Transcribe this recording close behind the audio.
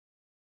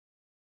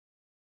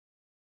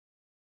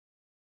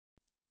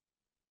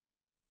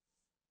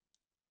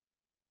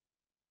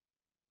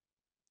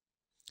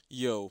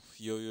Yo,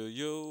 yo, yo,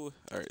 yo.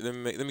 All right, let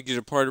me get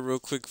a party real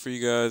quick for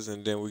you guys,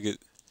 and then we get.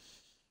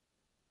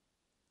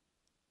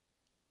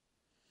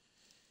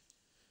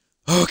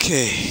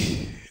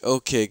 Okay,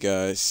 okay,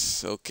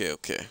 guys. Okay,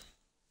 okay.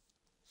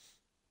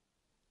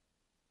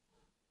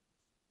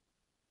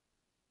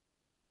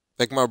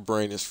 Like my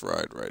brain is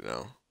fried right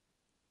now.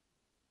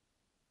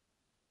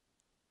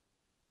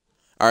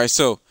 All right,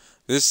 so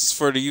this is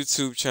for the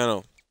YouTube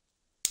channel.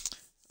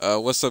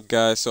 What's up,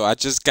 guys? So I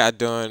just got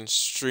done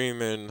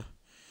streaming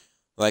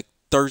like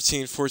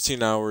 13,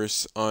 14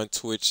 hours on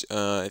Twitch.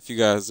 If you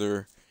guys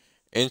are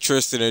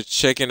interested in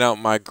checking out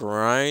my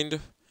grind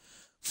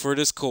for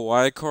this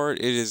Kawhi card,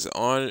 it is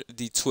on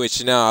the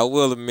Twitch. Now, I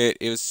will admit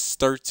it was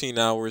 13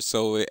 hours,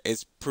 so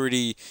it's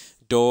pretty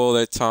dull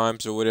at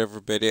times or whatever,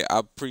 but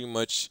I pretty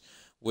much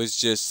was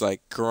just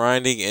like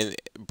grinding and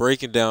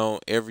breaking down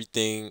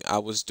everything I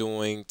was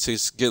doing to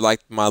get like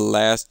my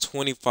last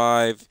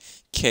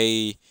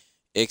 25K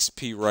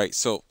XP right.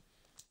 So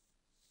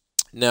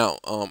now,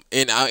 and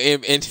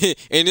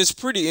it's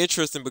pretty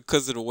interesting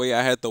because of the way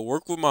I had to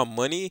work with my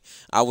money.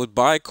 I would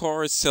buy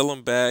cars, sell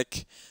them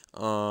back,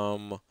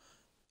 um,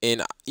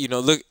 and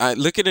look,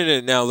 looking at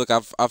it now. Look,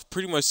 I've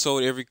pretty much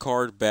sold every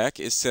card back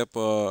except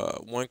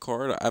one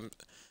card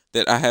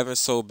that I haven't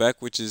sold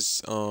back, which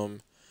is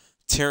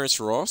Terrence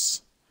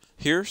Ross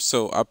here.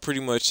 So I pretty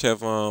much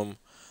have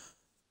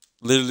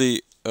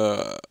literally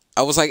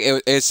I was like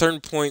at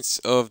certain points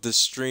of the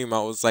stream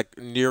I was like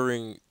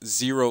nearing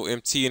zero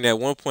MT, and at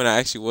one point I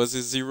actually was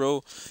at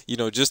zero,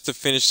 just to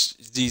finish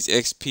these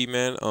XP,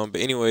 man.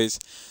 But anyways,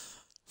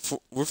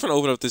 we're gonna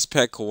open up this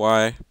pack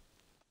Kawhi.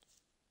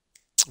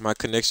 My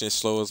connection is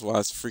slow as well.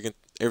 It's freaking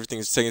everything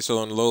is taking so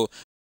long to load.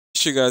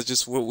 Show you guys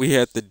just what we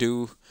had to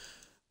do.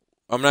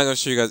 I'm not gonna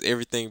show you guys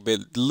everything,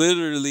 but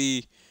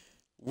literally,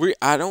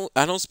 I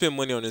don't spend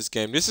money on this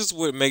game. This is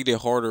what made it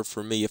harder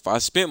for me. If I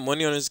spent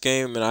money on this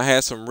game and I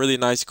had some really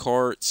nice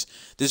cards,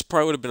 this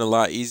probably would have been a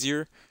lot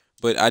easier.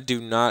 But I do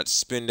not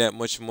spend that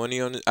much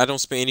money on it. I don't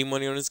spend any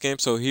money on this game.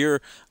 So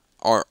here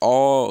are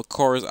all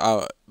cards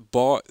I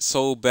bought,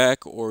 sold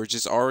back, or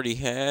just already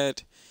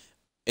had.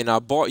 And I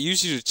bought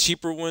usually the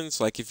cheaper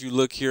ones. Like if you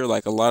look here,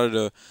 like a lot of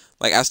the,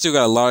 like I still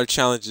got a lot of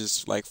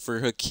challenges like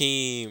for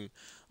Hakeem,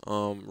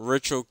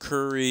 Retro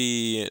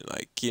Curry, and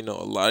like a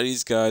lot of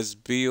these guys,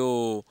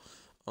 Beal,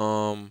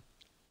 um,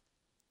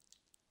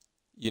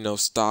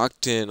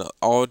 Stockton,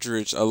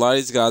 Aldridge. A lot of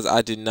these guys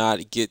I did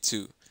not get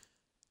to,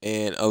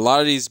 and a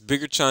lot of these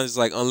bigger challenges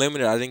like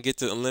Unlimited, I didn't get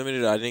to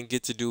Unlimited. I didn't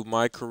get to do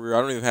my career.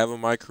 I don't even have a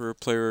my career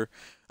player.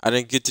 I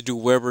didn't get to do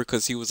Weber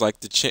because he was like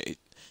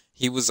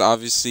he was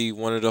obviously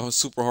one of the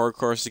super hard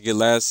cards to get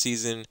last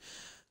season.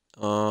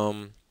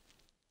 Um,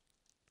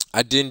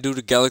 I didn't do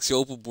the Galaxy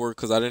Opal board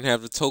because I didn't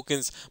have the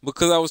tokens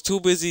because I was too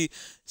busy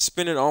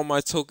spending all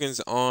my tokens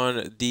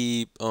on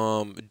the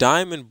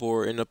diamond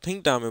board and the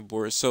pink diamond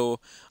board. So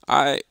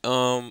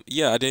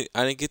yeah, I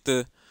didn't get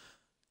to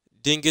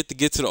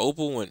the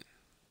Opal one.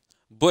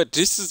 But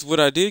this is what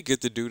I did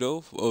get to do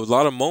though. A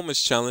lot of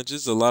moments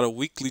challenges, a lot of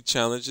weekly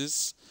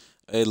challenges,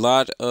 a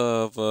lot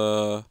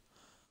of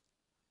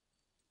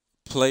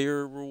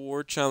player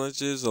reward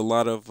challenges, a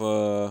lot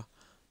of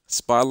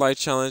spotlight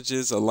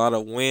challenges, a lot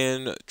of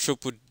win,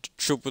 triple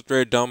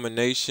threat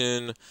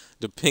domination,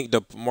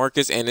 the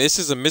markets, and this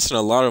is missing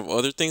a lot of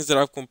other things that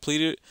I've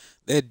completed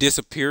that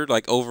disappeared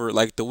like over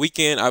like the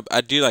weekend.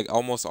 I did like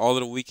almost all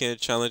of the weekend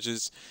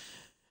challenges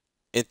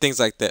and things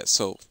like that.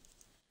 So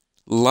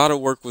a lot of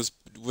work was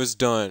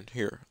done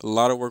here. A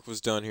lot of work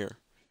was done here.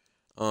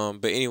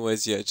 But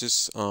anyways, yeah,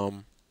 just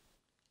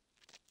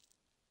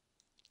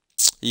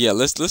yeah,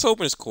 let's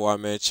open this Kawhi,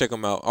 man. Check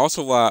them out.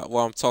 Also,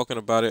 while I'm talking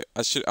about it,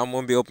 I'm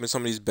gonna be opening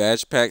some of these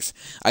badge packs.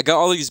 I got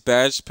all these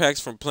badge packs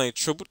from playing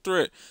Triple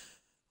Threat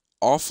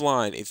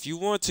offline. If you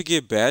want to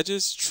get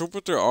badges,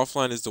 Triple Threat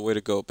offline is the way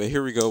to go. But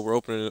here we go. We're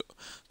opening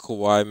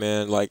Kawhi,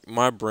 man. Like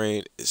my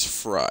brain is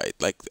fried.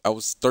 Like I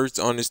was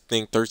on this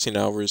thing 13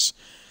 hours,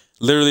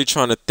 literally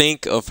trying to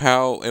think of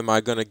how am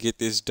I gonna get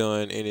this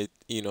done. And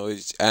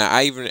and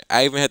I even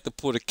had to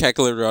pull the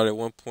calculator out at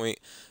one point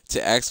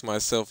to ask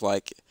myself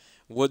like,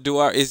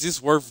 is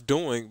this worth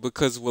doing?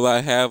 Because will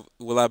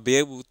I be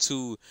able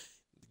to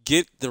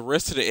get the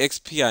rest of the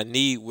XP I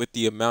need with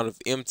the amount of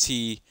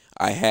MT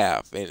I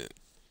have? And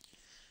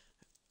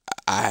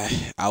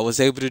I was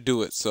able to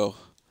do it. So,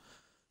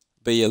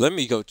 but yeah, let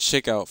me go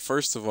check out.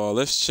 First of all,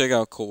 let's check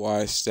out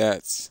Kawhi's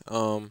stats.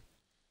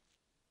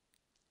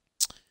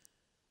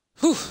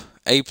 Whew,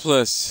 A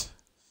plus,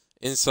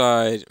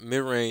 inside,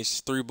 mid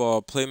range, three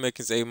ball,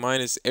 playmaking's A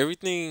minus.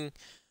 Everything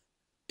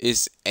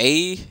is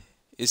A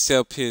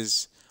except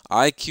his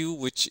IQ,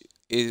 which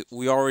is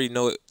we already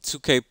know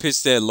 2K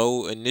pitched that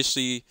low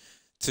initially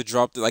to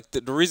drop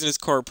the reason this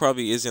card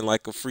probably isn't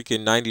like a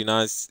freaking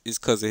 99 is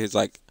because of his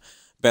like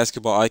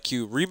basketball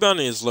IQ.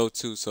 Rebounding is low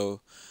too, so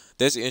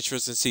that's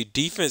interesting to see.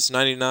 Defense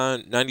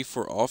 99,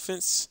 94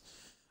 offense.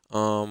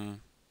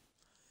 Um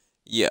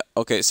yeah,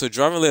 okay, so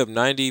driving layup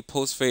 90,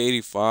 post fade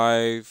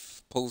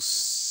 85,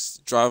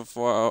 post draw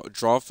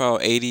foul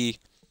 80.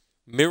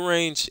 Mid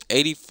range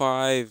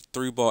 85,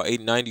 three ball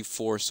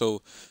 894.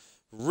 So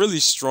really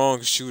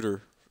strong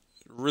shooter.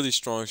 Really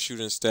strong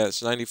shooting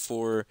stats.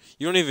 94.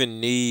 You don't even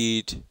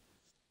need.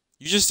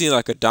 You just need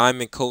like a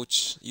diamond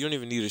coach. You don't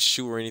even need a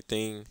shoe or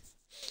anything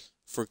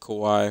for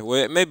Kawhi.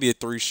 Well, maybe a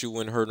three shoe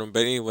wouldn't hurt him.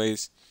 But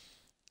anyways,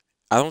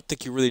 I don't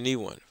think you really need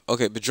one.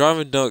 Okay, but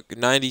driving dunk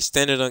 90,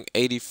 standing dunk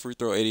 80, free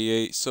throw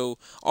 88. So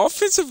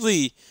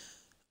offensively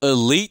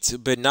elite,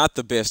 but not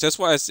the best. That's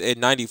why it's at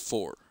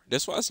 94.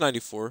 That's why it's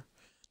 94.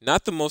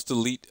 Not the most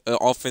elite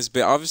offense,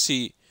 but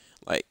obviously,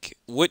 like,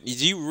 what do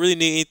you really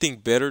need anything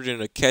better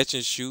than a catch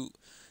and shoot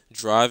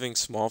driving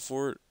small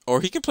forward?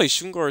 Or he can play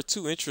shooting guard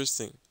too.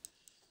 Interesting.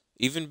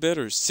 Even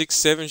better,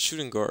 6'7"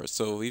 shooting guard.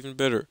 So even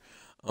better.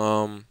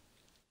 Um,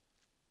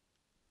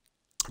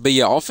 but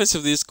yeah,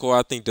 offensively, this core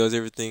I think does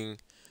everything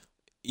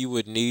you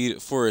would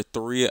need for a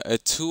three. A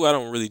two, I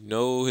don't really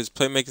know. His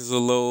playmaking is a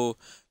little low,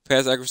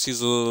 pass accuracy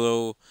is a little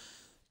low.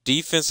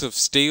 Defensive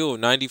steal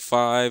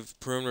 95,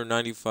 perimeter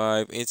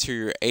 95,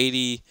 interior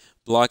 80,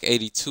 block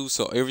 82.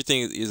 So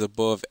everything is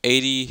above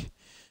 80,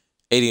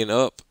 80 and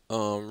up.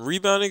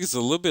 Rebounding is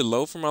a little bit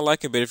low for my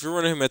liking, but if you're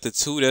running him at the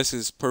two, that's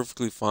is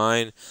perfectly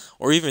fine.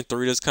 Or even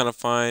three, that's kind of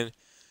fine.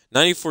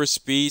 94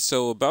 speed,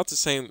 so about the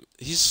same.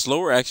 He's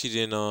slower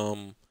actually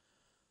than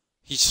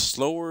he's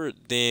slower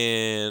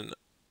than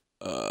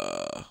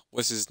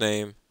what's his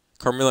name?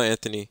 Carmelo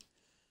Anthony.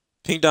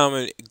 Pink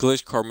Diamond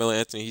glitch Carmelo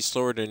Anthony. He's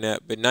slower than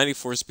that, but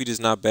 94 speed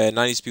is not bad.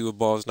 90 speed with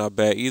ball is not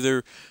bad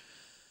either.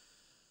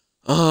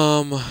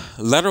 Um,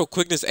 Lateral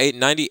quickness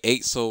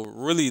 898, so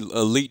really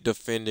elite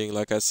defending.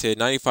 Like I said,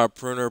 95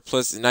 perimeter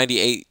plus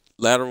 98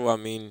 lateral. I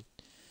mean,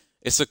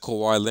 it's a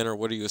Kawhi Leonard.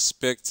 What do you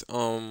expect?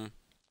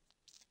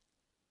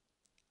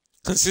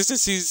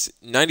 Consistency's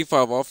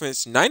 95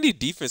 offense, 90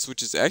 defense,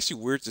 which is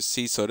actually weird to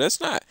see. So that's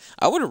not.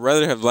 I would have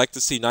rather have liked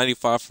to see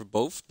 95 for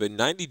both, but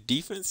 90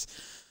 defense.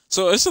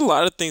 So it's a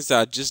lot of things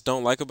that I just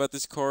don't like about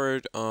this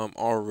card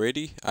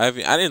already. I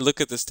didn't look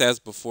at the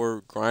stats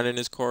before grinding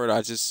this card.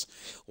 I just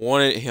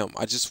wanted him.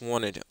 I just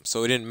wanted him.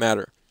 So it didn't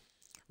matter,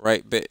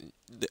 right? But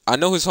I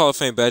know his Hall of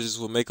Fame badges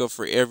will make up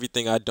for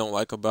everything I don't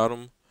like about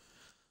him.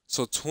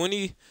 So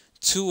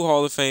 22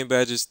 Hall of Fame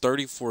badges,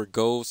 34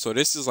 gold. So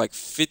this is like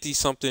 50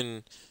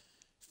 something,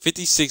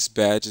 56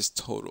 badges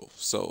total.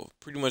 So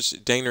pretty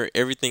much dang near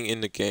everything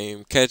in the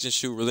game. Catch and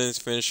shoot, relentless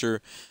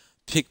finisher,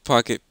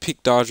 pickpocket,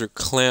 pick dodger,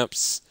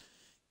 clamps,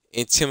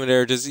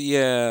 intimidator. Does he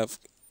have?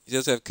 He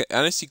does have.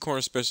 I didn't see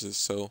corner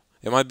specialist, so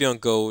it might be on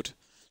gold.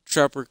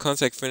 Trapper,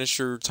 contact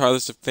finisher,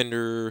 tireless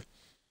defender,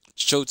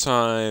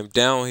 showtime,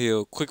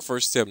 downhill, quick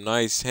first step,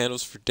 nice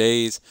handles for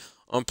days,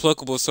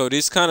 unpluckable. So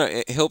this kind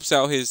of helps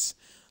out his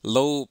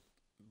low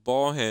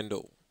ball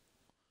handle.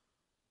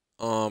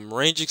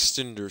 Range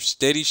extender,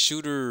 steady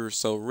shooter.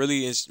 So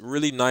really, it's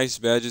really nice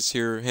badges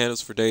here.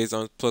 Handles for days,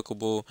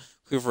 unpluckable,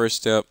 quick first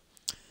step.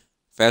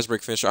 Fast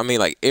break finisher. I mean,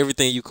 like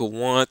everything you could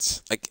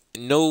want. Like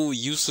no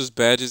useless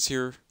badges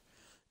here.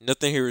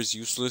 Nothing here is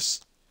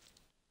useless.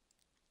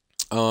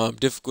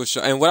 Difficult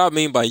shot. And what I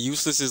mean by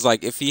useless is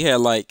like if he had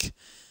like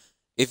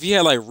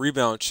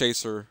rebound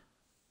chaser,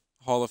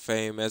 Hall of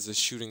Fame as a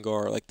shooting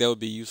guard, like that would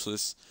be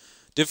useless.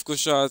 Difficult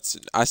shots.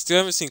 I still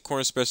haven't seen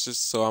corner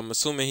specialist, so I'm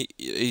assuming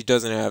he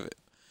doesn't have it.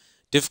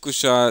 Difficult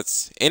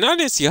shots, and I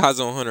didn't see Hot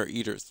Zone Hunter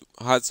either.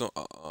 Hot Zone.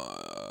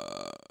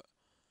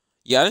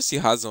 Yeah, I didn't see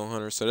Hot Zone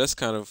Hunter, so that's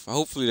kind of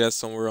hopefully that's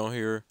somewhere on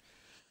here.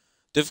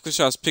 Difficult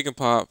shots, pick and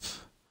pop,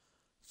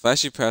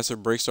 flashy passer,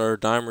 break starter,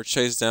 dimer,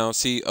 chase down.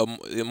 See,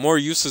 more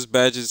useless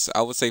badges,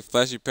 I would say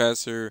flashy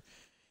passer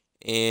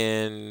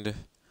and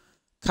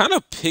kind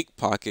of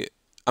pickpocket.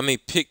 I mean,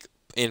 pick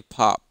and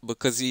pop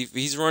because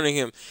he's running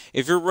him.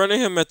 If you're running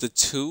him at the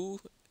two,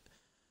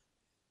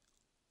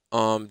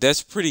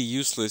 that's pretty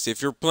useless.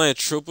 If you're playing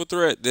triple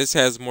threat, this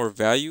has more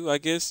value, I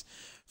guess,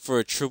 for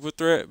a triple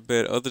threat.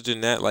 But other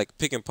than that, like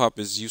pick and pop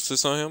is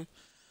useless on him.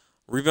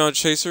 Rebound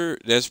chaser,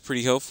 that's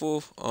pretty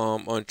helpful.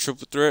 On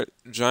triple threat,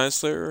 giant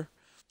slayer,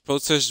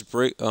 protest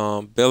break,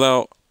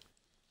 bailout,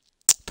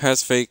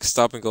 pass fake,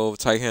 stop and go,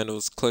 tight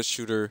handles, clutch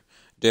shooter,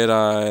 dead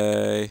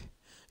eye,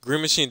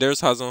 green machine.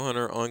 There's Hot Zone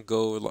Hunter on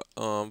go,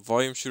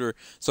 volume shooter.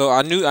 So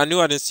I knew I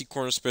didn't see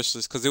corner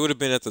specialist because it would have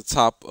been at the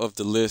top of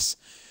the list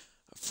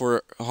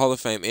for Hall of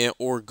Fame and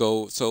or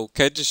gold. So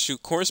catch and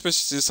shoot, corner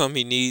specialist is something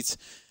he needs.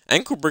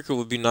 Ankle breaker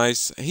would be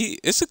nice.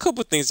 It's a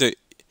couple things that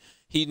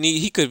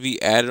he could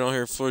be added on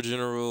here. Floor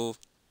general,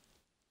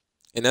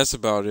 and that's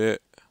about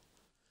it.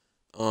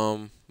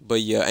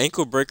 But yeah,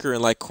 ankle breaker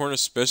and like corner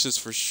specialist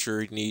for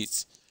sure he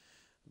needs.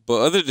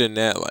 But other than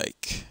that,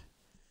 like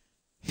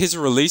his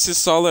release is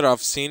solid.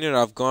 I've seen it.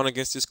 I've gone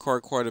against this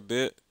card quite a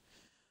bit.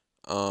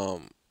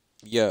 Um,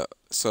 yeah.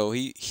 So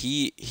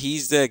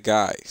he's that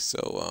guy.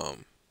 So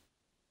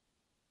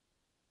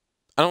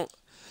I don't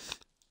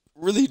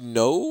really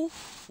know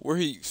where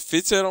he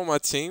fits at on my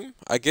team.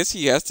 I guess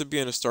he has to be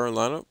in the starting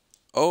lineup.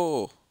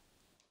 Oh,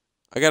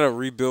 I gotta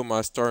rebuild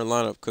my starting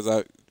lineup because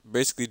I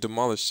basically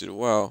demolished it.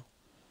 Wow.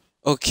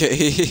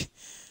 Okay.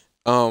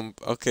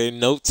 Okay.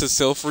 Note to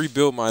self: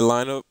 rebuild my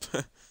lineup.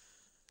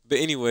 But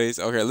anyways,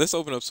 okay, let's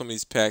open up some of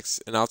these packs,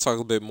 and I'll talk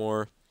a bit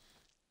more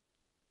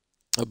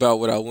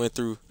about what I went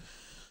through.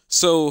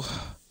 So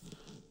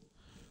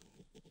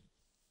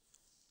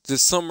to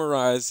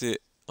summarize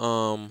it,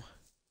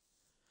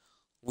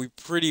 we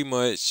pretty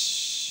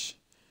much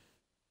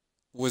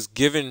was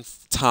given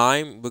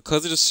time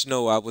because of the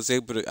snow. I was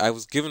able to. I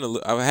was given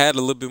I had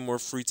a little bit more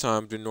free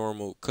time than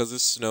normal because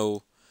of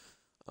snow,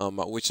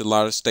 which a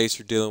lot of states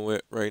are dealing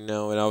with right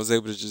now, and I was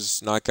able to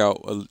just knock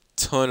out a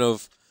ton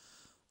of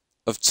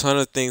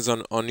things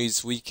on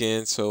these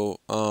weekends. So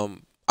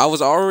I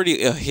was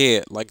already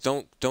ahead. Like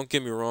don't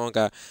get me wrong.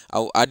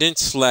 I didn't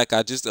slack.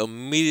 I just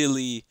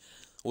immediately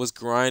was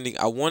grinding.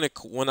 I wanted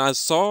when I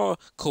saw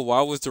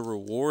Kawhi was the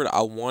reward.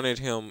 I wanted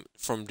him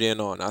from then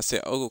on. I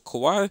said, "Oh,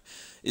 Kawhi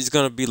is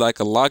gonna be like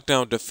a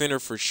lockdown defender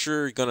for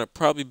sure. Gonna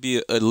probably be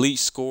an elite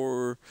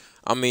scorer.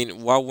 I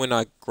mean, why wouldn't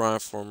I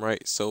grind for him,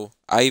 right?" So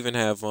I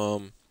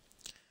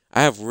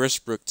have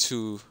Westbrook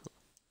too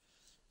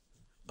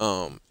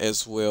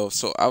as well.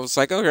 So I was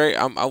like, okay,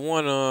 I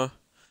wanna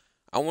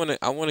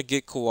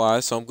get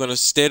Kawhi, so I'm gonna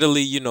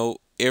steadily,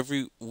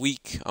 every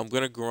week I'm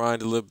gonna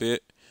grind a little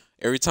bit.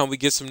 Every time we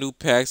get some new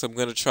packs, I'm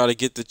gonna try to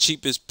get the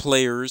cheapest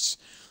players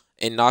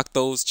and knock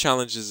those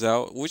challenges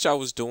out, which I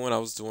was doing. I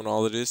was doing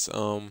all of this.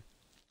 And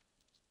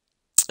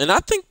I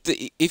think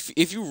that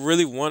if you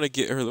really want to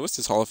get her, what's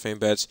this Hall of Fame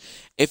badge?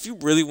 If you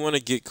really want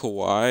to get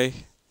Kawhi,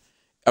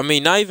 I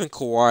mean, not even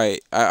Kawhi.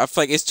 I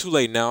feel like it's too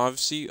late now.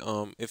 Obviously,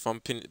 if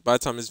by the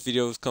time this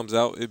video comes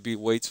out, it'd be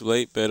way too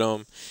late. But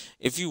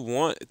if you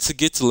want to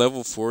get to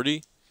level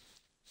 40,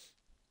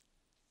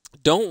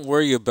 don't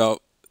worry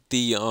about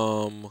the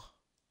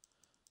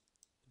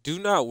do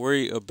not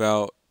worry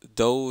about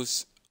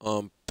those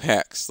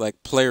packs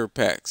like player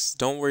packs.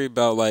 Don't worry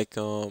about like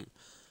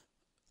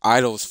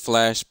idols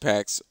flash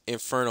packs,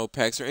 inferno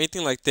packs, or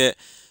anything like that.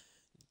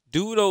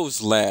 Do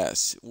those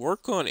last.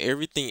 Work on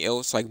everything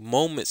else like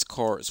moments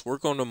cards.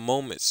 Work on the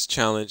moments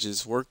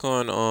challenges. Work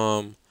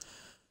on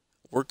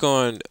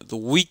the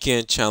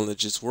weekend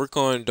challenges. Work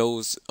on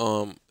those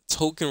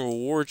token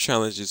reward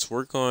challenges.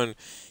 Work on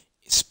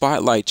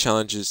spotlight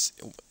challenges,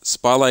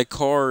 spotlight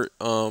card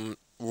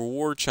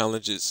reward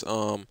challenges.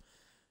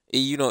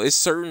 It's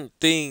certain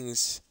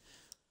things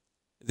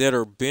that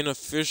are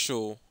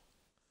beneficial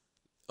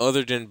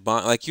other than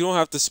buying. Like you don't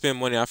have to spend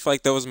money. I feel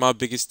like that was my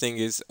biggest thing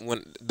is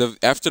when the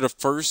after the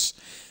first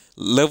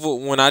level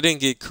when I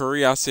didn't get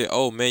Curry, I said,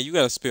 "Oh man, you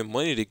gotta spend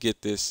money to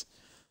get this.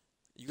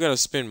 You gotta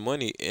spend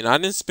money." And I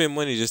didn't spend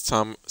money this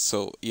time,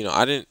 so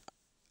I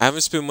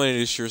haven't spent money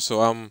this year, so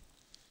I'm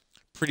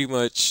pretty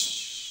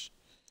much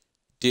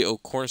did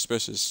corner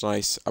specialist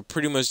nice. I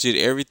pretty much did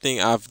everything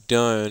I've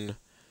done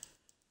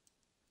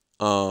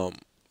um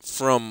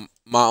from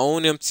my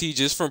own MT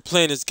just from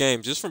playing this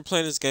game. Just from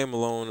playing this game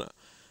alone,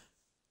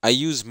 I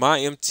used my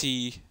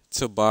MT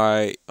to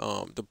buy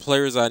the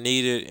players I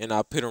needed and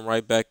I put them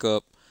right back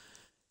up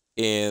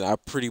and I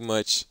pretty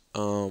much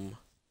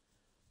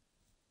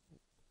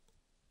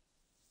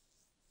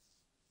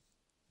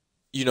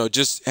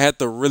just had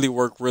to really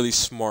work really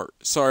smart.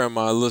 Sorry, I'm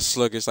a little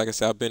sluggish. Like I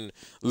said, I've been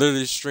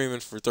literally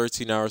streaming for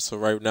 13 hours, so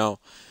right now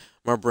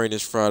my brain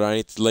is fried. I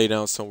need to lay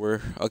down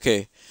somewhere.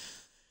 Okay,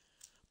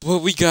 but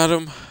we got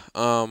him.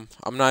 I'm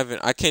not even.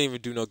 I can't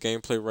even do no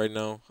gameplay right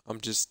now.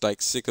 I'm just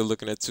like sick of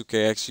looking at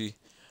 2K actually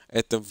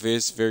at the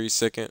this very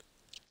second.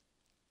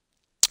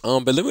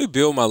 But let me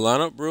build my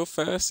lineup real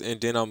fast, and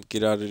then I'm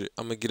get out of it.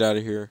 I'm gonna get out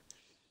of here.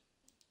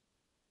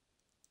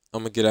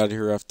 I'm gonna get out of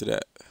here after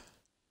that.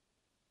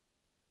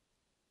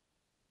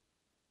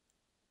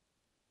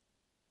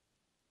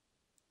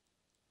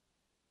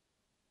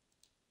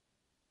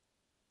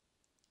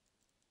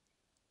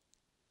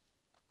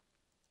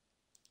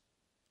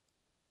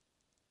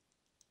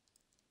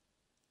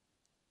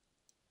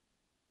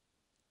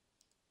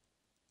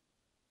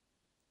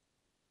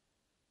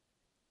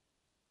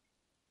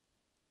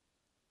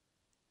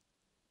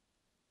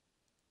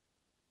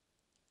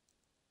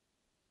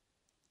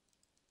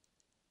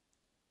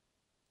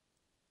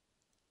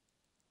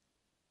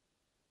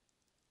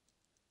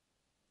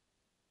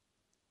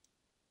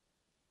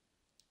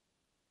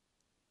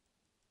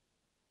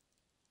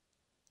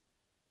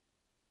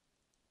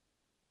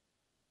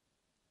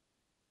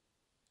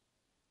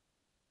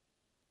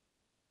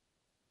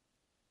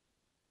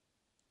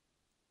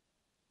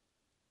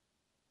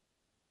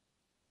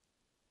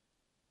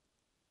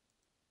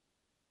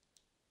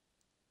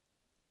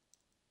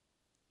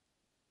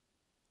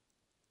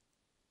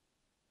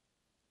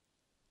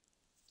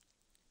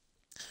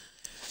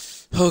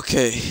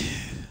 Okay,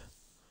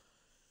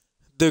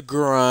 the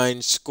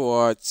grind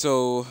squad.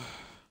 So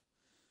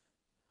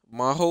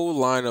my whole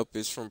lineup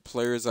is from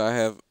players I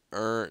have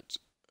earned.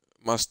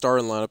 My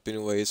starting lineup,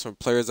 anyway, is from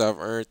players I've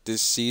earned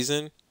this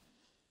season.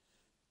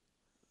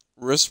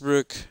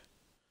 Westbrook,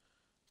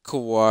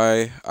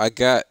 Kawhi. I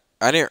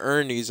didn't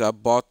earn these. I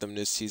bought them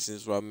this season.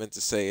 Is what I meant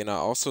to say. And I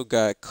also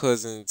got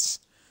Cousins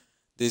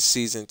this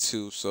season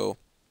too. So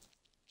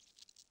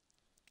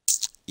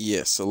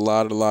yes, a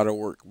lot of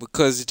work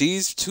because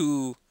these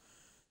two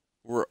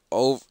were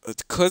over.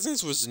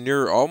 Cousins was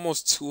near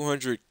almost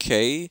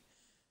 200K.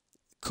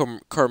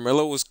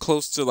 Carmelo was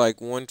close to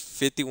like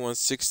 150,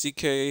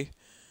 160K.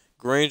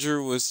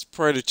 Granger was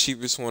probably the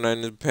cheapest one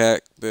in the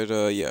pack, but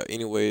yeah.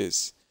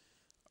 Anyways,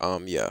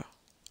 yeah.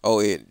 Oh,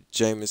 and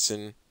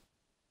Jameson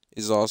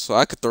is also.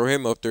 I could throw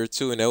him up there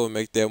too, and that would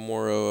make that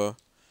more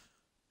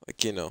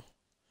like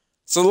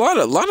It's a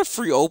lot of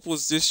free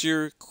opals this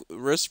year.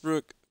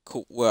 Westbrook.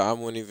 Well, I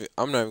wouldn't even.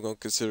 I'm not even gonna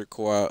consider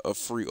Kawhi a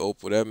free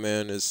opal. That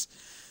man is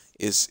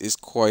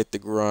quite the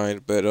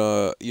grind.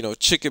 But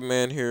Chicken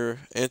Man here,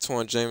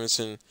 Antoine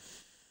Jameson.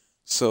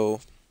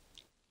 So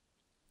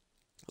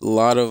a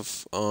lot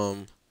of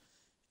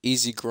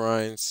easy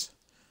grinds.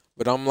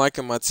 But I'm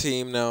liking my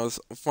team now.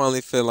 I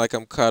finally feel like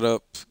I'm caught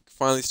up.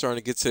 Finally starting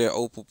to get to that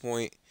opal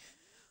point.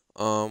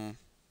 Um,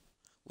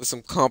 with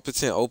some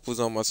competent opals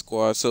on my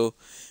squad. So,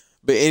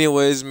 but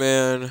anyways,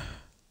 man.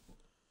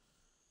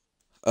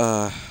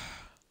 Uh,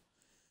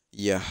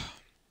 yeah,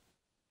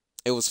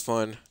 it was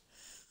fun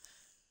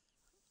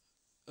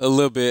a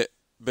little bit,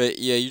 but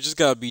yeah, you just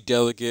gotta be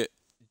delicate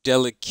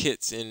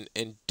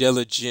and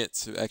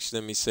diligent. Actually,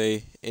 let me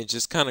say, and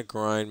just kind of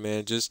grind,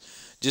 man. Just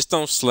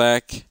don't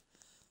slack.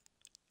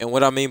 And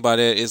what I mean by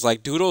that is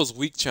like do those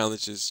week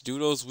challenges. Do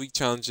those week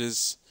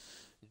challenges.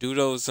 Do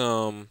those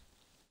do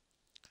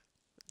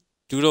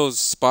those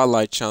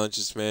spotlight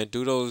challenges, man.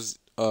 Do those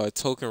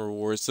token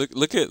rewards.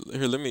 Look at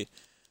here. Let me.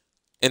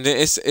 And then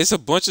it's a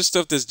bunch of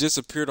stuff that's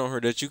disappeared on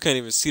her that you can't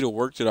even see the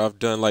work that I've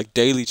done, like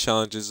daily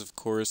challenges, of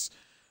course.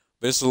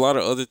 But it's a lot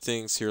of other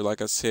things here.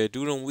 Like I said,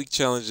 do them week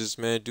challenges,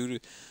 man. Do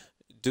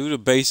the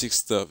basic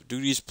stuff. Do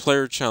these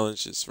player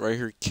challenges right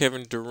here.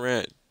 Kevin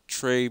Durant,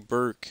 Trey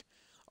Burke,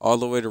 all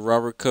the way to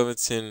Robert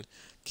Covington,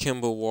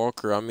 Kemba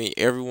Walker. I mean,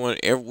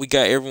 we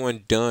got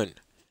everyone done.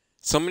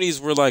 Some of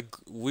these were like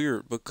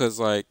weird because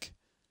like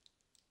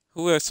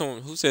who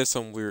said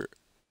something weird?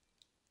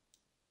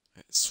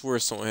 I swear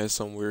someone had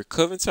something weird.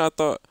 Covington, I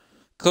thought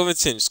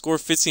Covington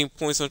scored 15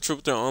 points on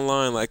Triple Threat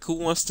Online. Like who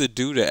wants to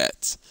do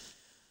that?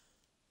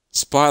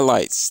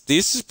 Spotlights.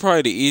 This is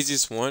probably the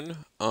easiest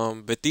one.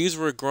 But these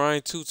were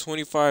grind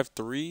 225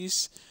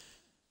 threes.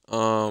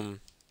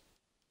 75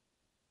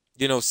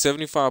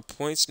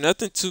 points.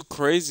 Nothing too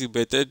crazy,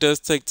 but that does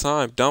take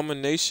time.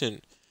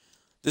 Domination.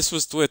 This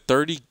was what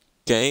 30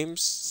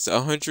 games,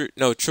 100.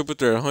 No, triple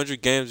threat.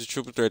 100 games of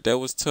triple threat. That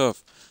was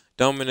tough.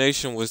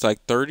 Domination was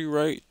like 30,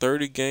 right?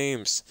 30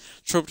 games.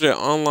 Triple threat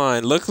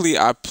online. Luckily,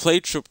 I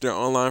played triple threat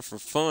online for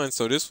fun,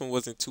 so this one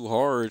wasn't too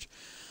hard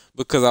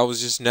because I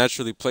was just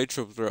naturally play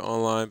triple threat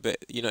online. But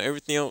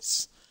everything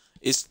else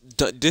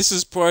this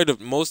is probably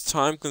the most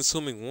time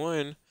consuming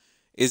one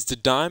is the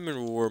diamond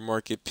reward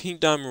market,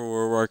 pink diamond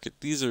reward market.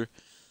 These are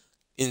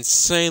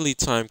insanely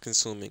time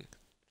consuming.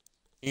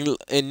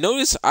 And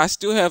notice I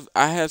still have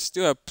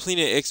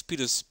plenty of XP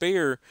to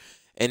spare,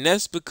 and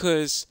that's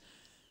because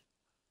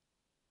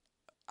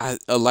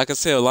like I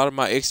said, a lot of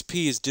my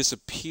XP has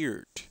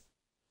disappeared.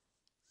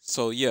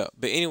 So yeah,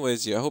 but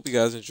anyways, yeah, I hope you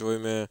guys enjoy,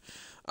 man.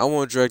 I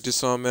won't drag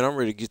this on, man. I'm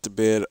ready to get to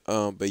bed.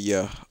 But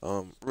yeah,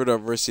 Red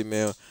University,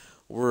 man.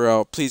 We're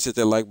out. Please hit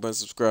that like button,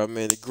 subscribe,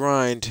 man. The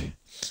grind.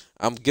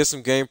 I'm get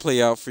some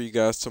gameplay out for you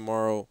guys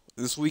tomorrow.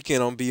 This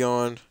weekend I'm be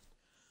on.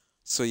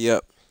 So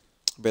yep.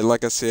 But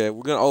like I said,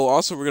 we're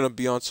gonna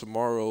be on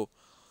tomorrow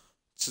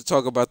to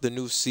talk about the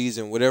new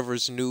season,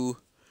 whatever's new.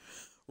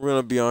 We're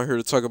gonna be on here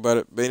to talk about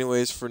it. But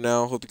anyways, for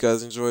now, hope you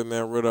guys enjoy,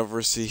 man. Red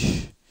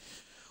University.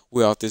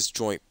 We out this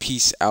joint.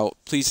 Peace out.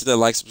 Please hit that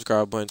like,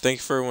 subscribe button. Thank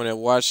you for everyone that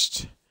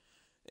watched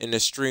in the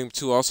stream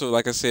too. Also,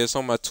 like I said, it's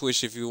on my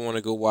Twitch if you want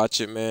to go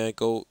watch it, man.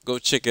 Go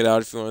check it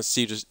out if you want to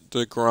see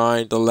the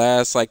grind. The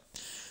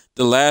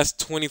last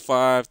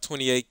 25,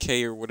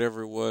 28K or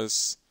whatever it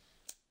was.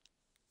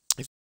 If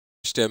you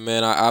watched that,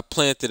 man, I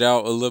planned it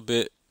out a little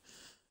bit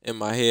in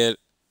my head.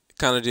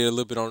 Kind of did a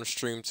little bit on the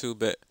stream too,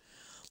 but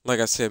like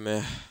I said,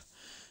 man,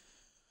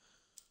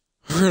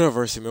 we're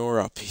University, man.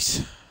 We're out.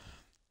 Peace.